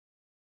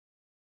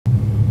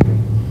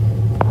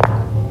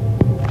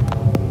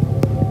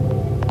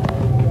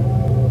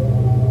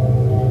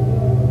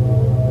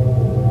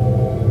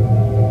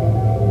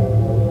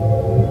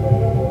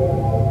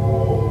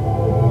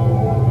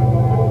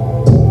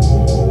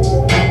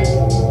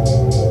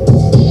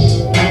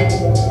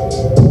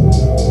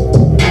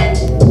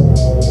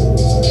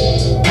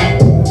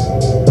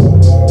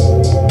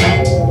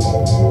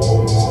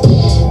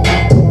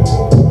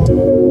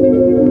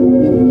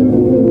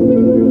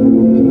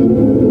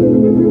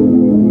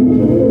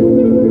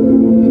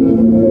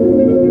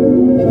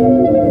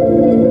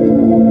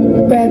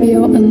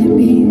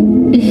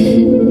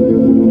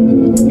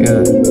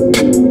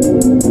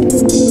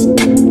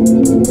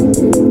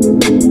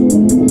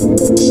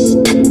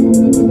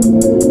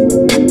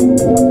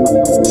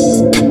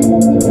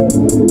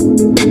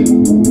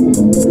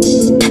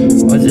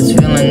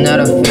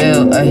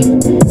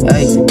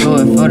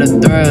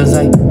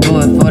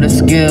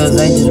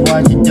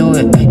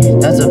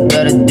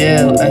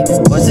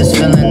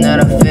something that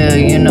I feel.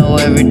 You know,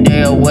 every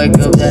day I wake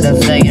up that I'm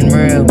staying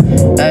real.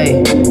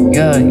 Ay,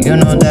 yeah, you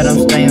know that I'm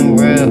staying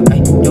real.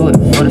 Ay, do it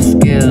for the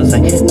skills.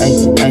 Ay, ay,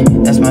 ay,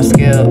 that's my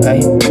skill.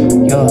 Ay,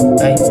 yo,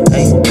 ay,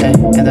 ay, ay,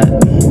 and that,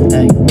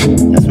 ay,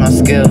 that's my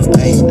skill.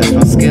 Ay, that's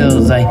my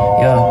skills. Ay,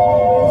 yo.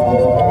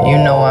 You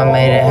know I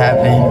made it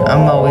happen.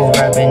 I'm always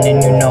rapping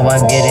and you know I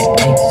get it.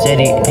 Ay,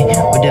 city, ay,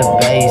 with the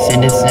bass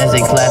and the sense they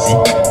clapping.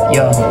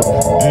 Yo,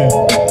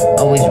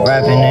 always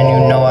rapping and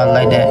you know I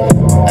like that.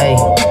 Ay,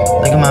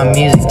 look at my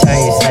music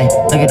taste. Ay,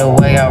 look at the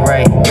way I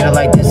write. Get it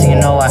like this, you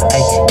know I.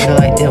 Ay, get it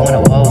like this when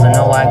it woes. I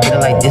know I get it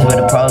like this with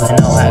the pros. I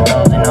know how it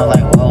goes. I know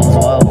like woes.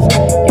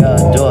 Yo,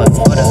 do it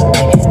for the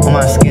for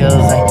my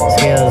skills. Ay,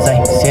 skills. Ay,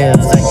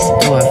 skills. Ay,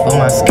 do it for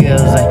my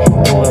skills. Ay,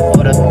 do it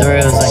for the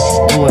thrills. Ay,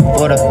 do it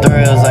for the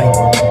thrills. Ay.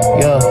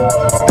 Yo,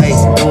 hey,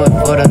 do it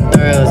for the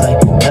thrills, ay,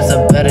 that's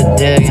a better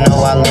deal, you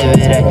know I live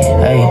it,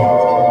 ay,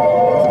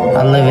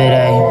 I live it,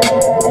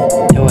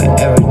 ay, do it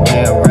every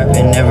day, I'm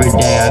rapping every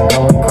day, I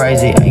going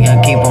crazy, ay,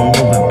 I keep on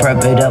moving,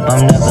 prep it up,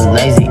 I'm never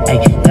lazy, ay,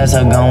 that's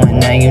how going,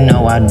 now you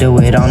know I do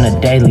it on the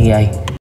daily, ay.